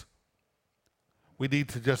race. We need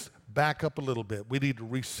to just back up a little bit. We need to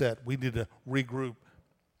reset. We need to regroup.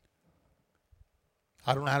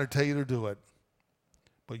 I don't know how to tell you to do it,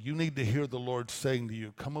 but you need to hear the Lord saying to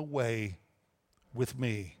you, "Come away with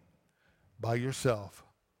me by yourself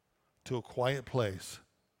to a quiet place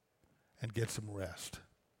and get some rest."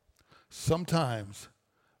 Sometimes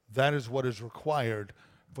that is what is required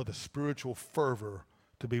for the spiritual fervor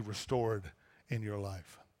to be restored in your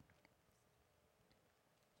life.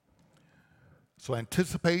 So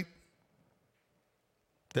anticipate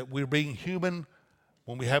that we're being human.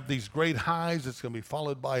 When we have these great highs, it's going to be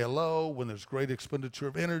followed by a low. When there's great expenditure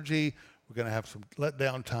of energy, we're going to have some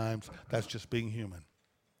letdown times. That's just being human.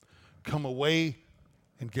 Come away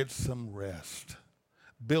and get some rest.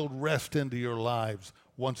 Build rest into your lives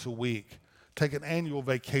once a week. Take an annual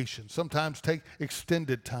vacation. Sometimes take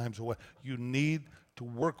extended times away. You need to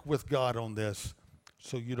work with God on this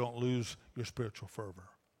so you don't lose your spiritual fervor.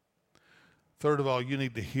 Third of all, you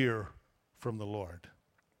need to hear from the Lord.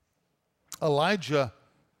 Elijah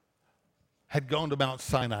had gone to Mount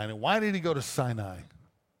Sinai. And why did he go to Sinai?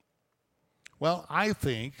 Well, I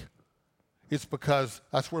think it's because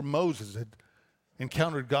that's where Moses had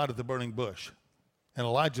encountered God at the burning bush. And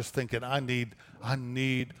Elijah's thinking, I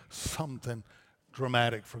need something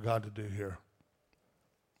dramatic for God to do here.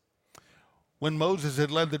 When Moses had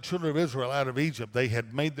led the children of Israel out of Egypt, they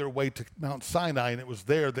had made their way to Mount Sinai, and it was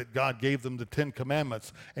there that God gave them the 10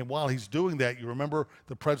 Commandments. And while he's doing that, you remember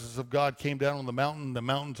the presence of God came down on the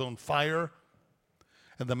mountain's on fire,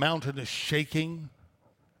 and the mountain is shaking.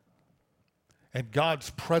 And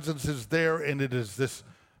God's presence is there, and it is this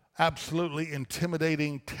absolutely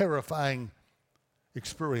intimidating, terrifying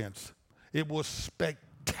experience. It was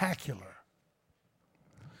spectacular.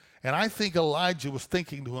 And I think Elijah was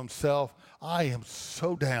thinking to himself, I am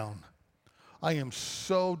so down. I am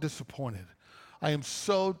so disappointed. I am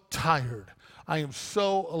so tired. I am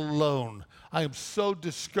so alone. I am so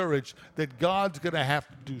discouraged that God's going to have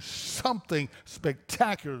to do something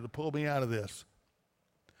spectacular to pull me out of this.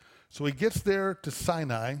 So he gets there to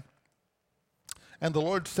Sinai, and the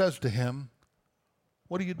Lord says to him,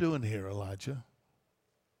 "What are you doing here, Elijah?"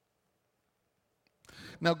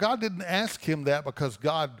 Now, God didn't ask him that because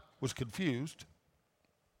God was confused.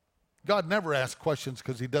 God never asks questions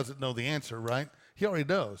because he doesn't know the answer, right? He already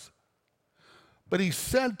knows. But he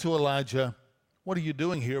said to Elijah, "What are you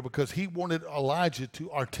doing here?" Because he wanted Elijah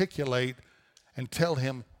to articulate and tell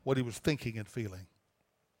him what he was thinking and feeling.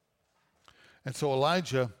 And so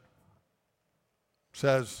Elijah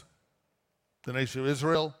says, the nation of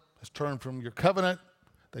Israel has turned from your covenant.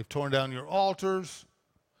 They've torn down your altars.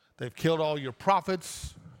 They've killed all your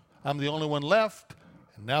prophets. I'm the only one left,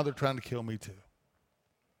 and now they're trying to kill me too.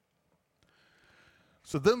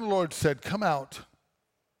 So then the Lord said, "Come out.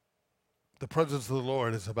 The presence of the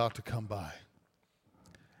Lord is about to come by."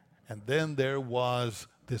 And then there was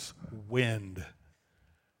this wind.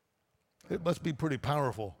 It must be pretty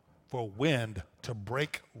powerful for a wind to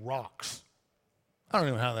break rocks. I don't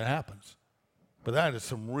even know how that happens, but that is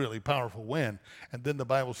some really powerful wind. And then the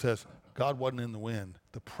Bible says God wasn't in the wind.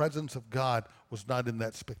 The presence of God was not in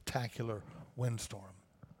that spectacular windstorm.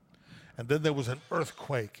 And then there was an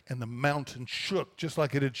earthquake, and the mountain shook just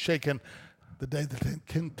like it had shaken the day the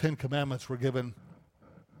Ten Commandments were given,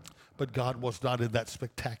 but God was not in that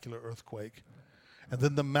spectacular earthquake. And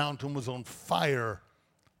then the mountain was on fire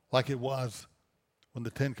like it was when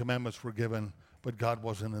the Ten Commandments were given, but God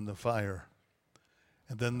wasn't in the fire.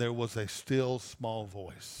 And then there was a still small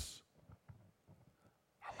voice.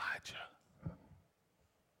 Elijah,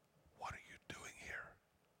 what are you doing here?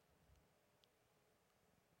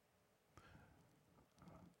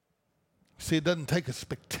 See, it doesn't take a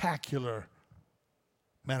spectacular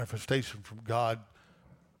manifestation from God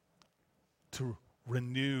to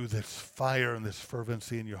renew this fire and this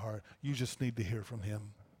fervency in your heart. You just need to hear from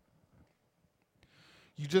him.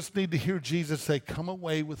 You just need to hear Jesus say, come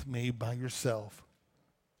away with me by yourself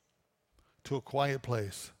to a quiet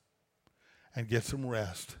place and get some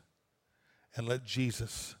rest and let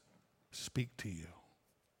Jesus speak to you.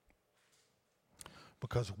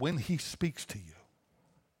 Because when he speaks to you,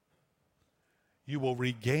 you will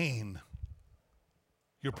regain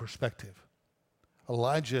your perspective.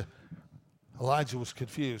 Elijah was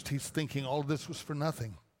confused. He's thinking all this was for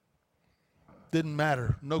nothing. Didn't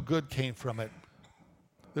matter. No good came from it.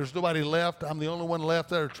 There's nobody left. I'm the only one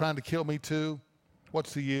left that are trying to kill me too.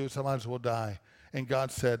 What's the use? I might as well die. And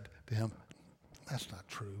God said to him, that's not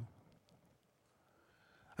true.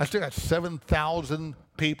 I still got 7,000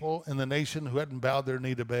 people in the nation who hadn't bowed their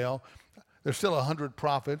knee to Baal. There's still 100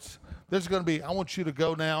 prophets. There's going to be, I want you to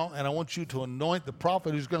go now, and I want you to anoint the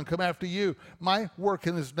prophet who's going to come after you. My work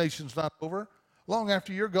in this nation's not over. Long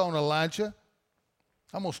after you're gone, Elijah,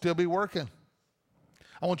 I'm going to still be working.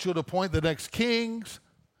 I want you to appoint the next kings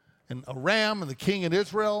and Aram and the king in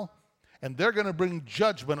Israel, and they're going to bring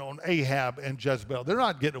judgment on Ahab and Jezebel. They're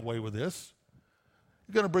not getting away with this.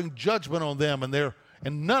 You're going to bring judgment on them, and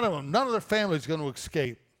none of their family is going to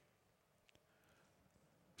escape.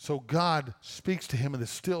 So God speaks to him in this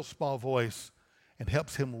still small voice and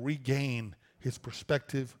helps him regain his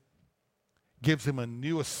perspective, gives him a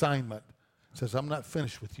new assignment, says, I'm not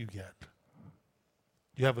finished with you yet.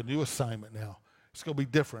 You have a new assignment now. It's going to be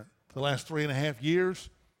different. For the last 3.5 years,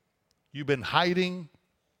 you've been hiding.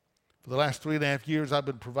 For the last 3.5 years, I've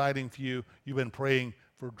been providing for you. You've been praying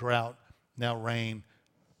for drought, now rain.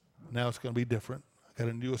 Now it's going to be different. I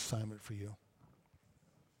got a new assignment for you.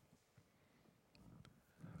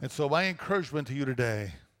 And so my encouragement to you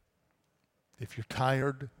today, if you're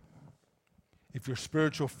tired, if your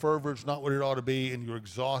spiritual fervor is not what it ought to be, and you're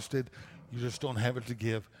exhausted, you just don't have it to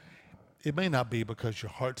give, it may not be because your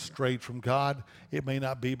heart's strayed from God. It may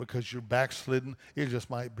not be because you're backslidden. It just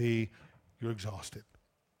might be you're exhausted.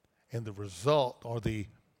 And the result, or the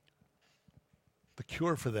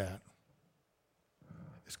cure for that,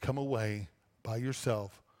 is come away by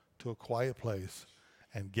yourself to a quiet place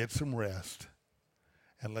and get some rest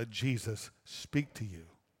and let Jesus speak to you.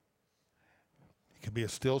 It can be a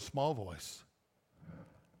still small voice,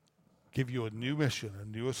 give you a new mission, a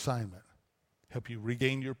new assignment, help you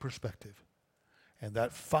regain your perspective. And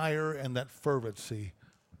that fire and that fervency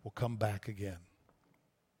will come back again.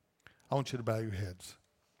 I want you to bow your heads.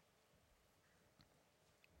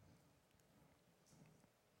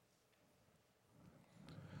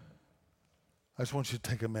 I just want you to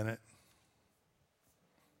take a minute.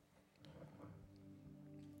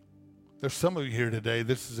 There's some of you here today,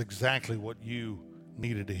 this is exactly what you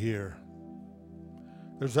needed to hear.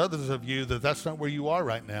 There's others of you that's not where you are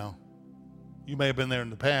right now. You may have been there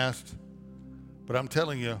in the past, but I'm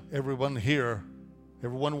telling you, everyone here,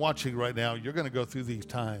 everyone watching right now, you're going to go through these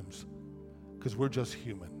times because we're just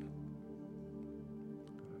human.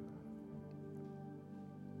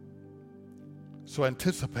 So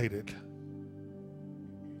anticipate it.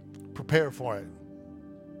 Prepare for it.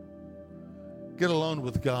 Get alone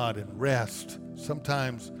with God and rest.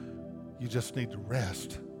 Sometimes you just need to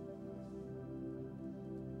rest.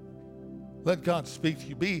 Let God speak to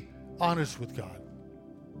you. Be honest with God.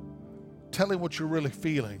 Tell him what you're really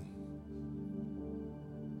feeling.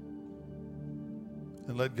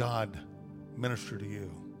 And let God minister to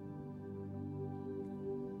you.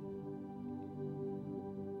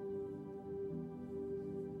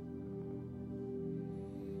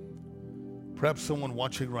 Perhaps someone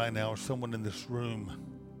watching right now or someone in this room,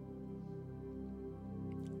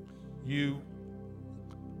 you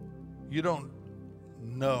don't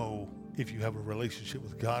know if you have a relationship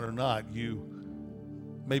with God or not.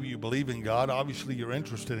 Maybe you believe in God. Obviously, you're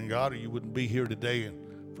interested in God, or you wouldn't be here today, and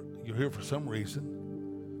you're here for some reason.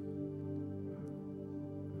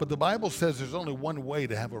 But the Bible says there's only one way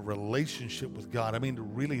to have a relationship with God. I mean, to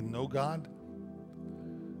really know God.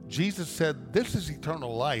 Jesus said, this is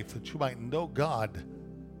eternal life, that you might know God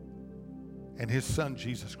and his Son,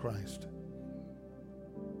 Jesus Christ.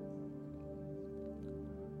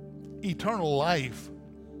 eternal life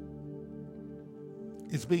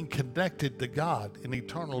is being connected to God, and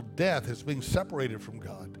eternal death is being separated from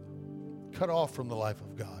God, cut off from the life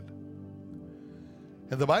of God.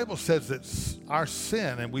 And the Bible says that our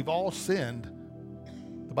sin, and we've all sinned,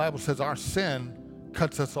 the Bible says our sin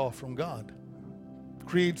cuts us off from God,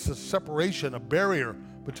 creates a separation, a barrier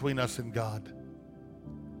between us and God.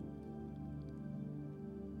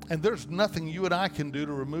 And there's nothing you and I can do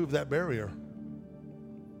to remove that barrier.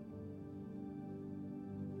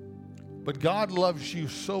 But God loves you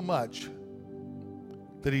so much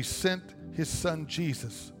that he sent his son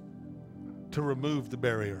Jesus to remove the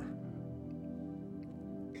barrier.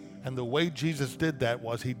 And the way Jesus did that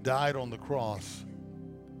was he died on the cross.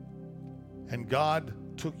 And God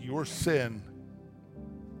took your sin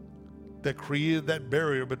that created that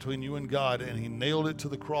barrier between you and God, and he nailed it to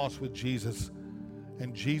the cross with Jesus.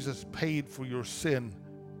 And Jesus paid for your sin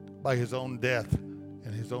by his own death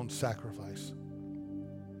and his own sacrifice.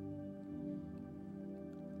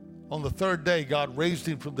 On the third day, God raised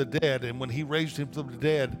him from the dead, and when he raised him from the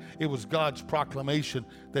dead, it was God's proclamation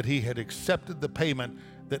that he had accepted the payment,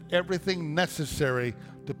 that everything necessary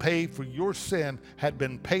to pay for your sin had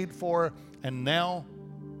been paid for, and now,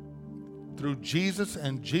 through Jesus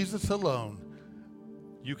and Jesus alone,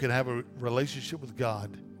 you can have a relationship with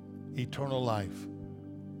God, eternal life.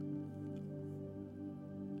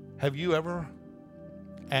 Have you ever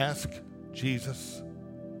asked Jesus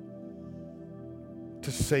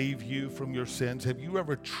to save you from your sins? Have you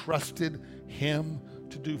ever trusted him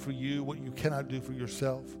to do for you what you cannot do for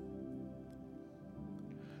yourself?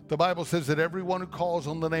 The Bible says that everyone who calls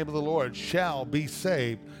on the name of the Lord shall be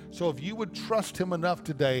saved. So if you would trust him enough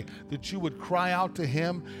today that you would cry out to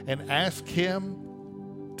him and ask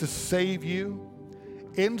him to save you,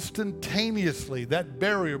 instantaneously that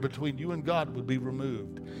barrier between you and God would be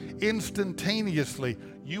removed. Instantaneously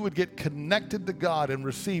you would get connected to God and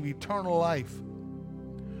receive eternal life.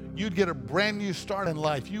 You'd get a brand new start in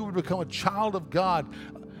life. You would become a child of God,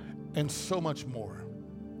 and so much more.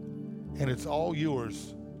 And it's all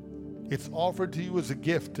yours. It's offered to you as a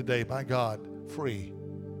gift today by God, free.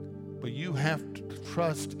 But you have to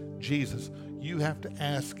trust Jesus. You have to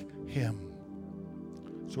ask him.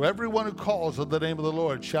 So everyone who calls on the name of the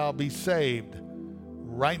Lord shall be saved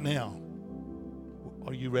right now.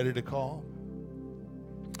 Are you ready to call?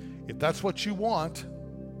 If that's what you want,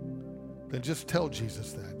 then just tell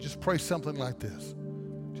Jesus that. Just pray something like this.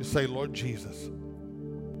 Just say, Lord Jesus,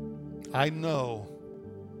 I know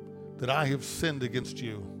that I have sinned against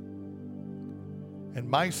you, and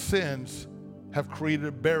my sins have created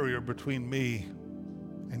a barrier between me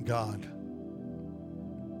and God.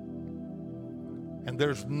 And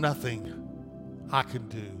there's nothing I can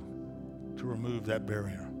do to remove that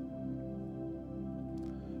barrier.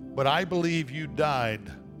 But I believe you died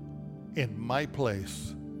in my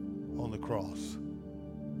place on the cross.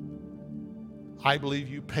 I believe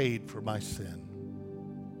you paid for my sin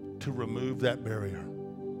to remove that barrier.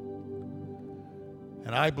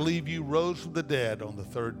 And I believe you rose from the dead on the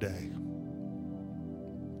third day.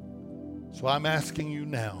 So I'm asking you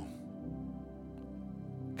now,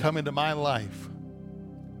 come into my life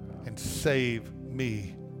and save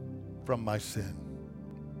me from my sin.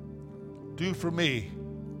 Do for me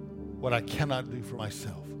what I cannot do for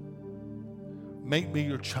myself. Make me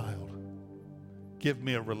your child. Give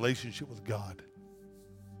me a relationship with God.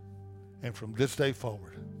 And from this day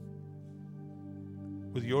forward,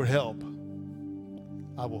 with your help,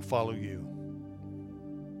 I will follow you.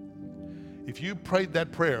 If you prayed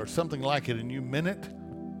that prayer or something like it and you meant it,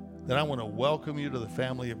 then I want to welcome you to the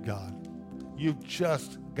family of God. You've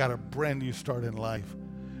just got a brand new start in life.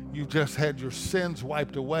 You've just had your sins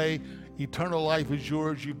wiped away. Eternal life is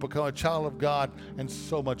yours. You've become a child of God, and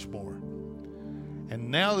so much more. And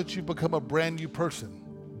now that you've become a brand new person,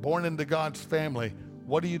 born into God's family,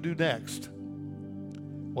 what do you do next?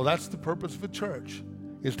 Well, that's the purpose of a church,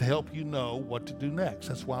 is to help you know what to do next.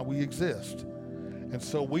 That's why we exist. And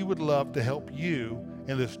so we would love to help you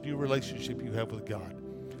in this new relationship you have with God.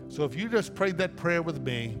 So if you just prayed that prayer with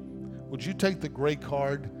me, would you take the gray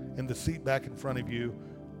card in the seat back in front of you,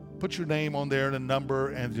 put your name on there and a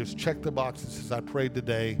number, and just check the box that says, I prayed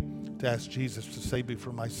today to ask Jesus to save me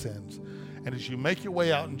from my sins. And as you make your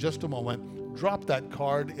way out in just a moment, drop that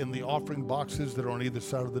card in the offering boxes that are on either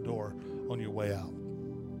side of the door on your way out.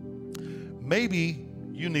 Maybe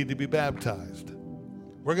you need to be baptized.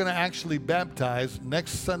 We're going to actually baptize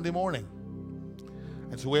next Sunday morning.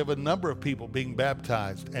 And so we have a number of people being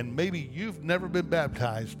baptized. And maybe you've never been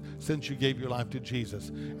baptized since you gave your life to Jesus.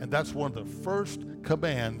 And that's one of the first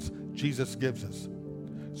commands Jesus gives us.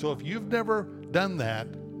 So if you've never done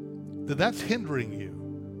that, then that's hindering you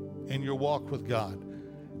in your walk with God.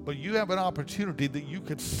 But you have an opportunity that you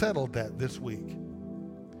could settle that this week.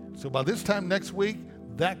 So by this time next week,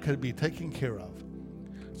 that could be taken care of.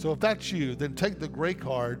 So if that's you, then take the gray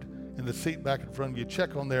card in the seat back in front of you.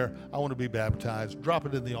 Check on there, I want to be baptized. Drop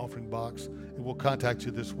it in the offering box, and we'll contact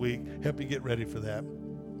you this week. Help you get ready for that.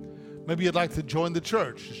 Maybe you'd like to join the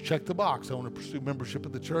church. Just check the box. I want to pursue membership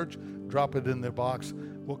of the church. Drop it in their box.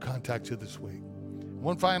 We'll contact you this week.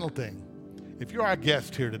 One final thing. If you're our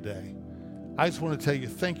guest here today, I just want to tell you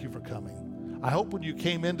thank you for coming. I hope when you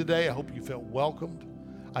came in today, I hope you felt welcomed.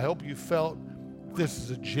 I hope you felt this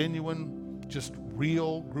is a genuine, just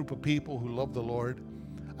real group of people who love the Lord.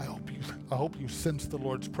 I hope you sense the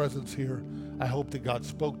Lord's presence here. I hope that God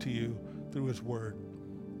spoke to you through his word.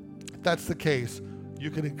 If that's the case, you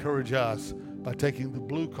can encourage us by taking the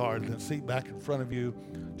blue card in the seat back in front of you.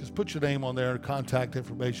 Just put your name on there, contact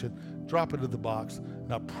information, drop it in the box.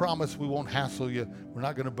 And I promise we won't hassle you. We're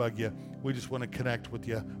not going to bug you. We just want to connect with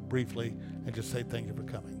you briefly and just say thank you for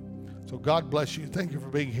coming. So God bless you. Thank you for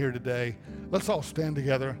being here today. Let's all stand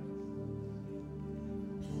together.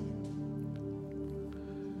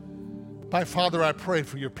 My Father, I pray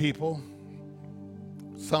for your people.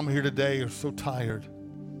 Some here today are so tired.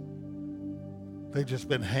 They've just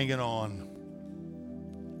been hanging on.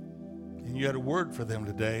 And you had a word for them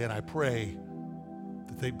today, and I pray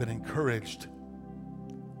that they've been encouraged.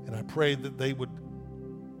 And I pray that they would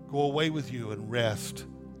go away with you and rest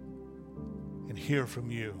and hear from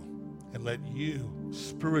you and let you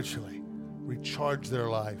spiritually recharge their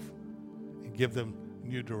life and give them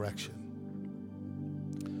new direction.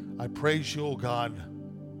 I praise you, oh God,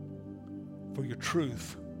 for your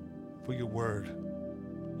truth, for your word.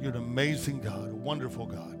 You're an amazing God, a wonderful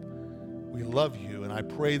God. We love you, and I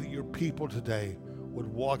pray that your people today would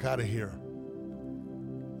walk out of here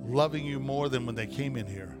loving you more than when they came in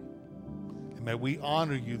here. And may we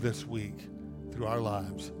honor you this week through our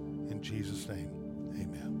lives. In Jesus' name,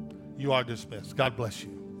 amen. You are dismissed. God bless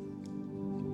you.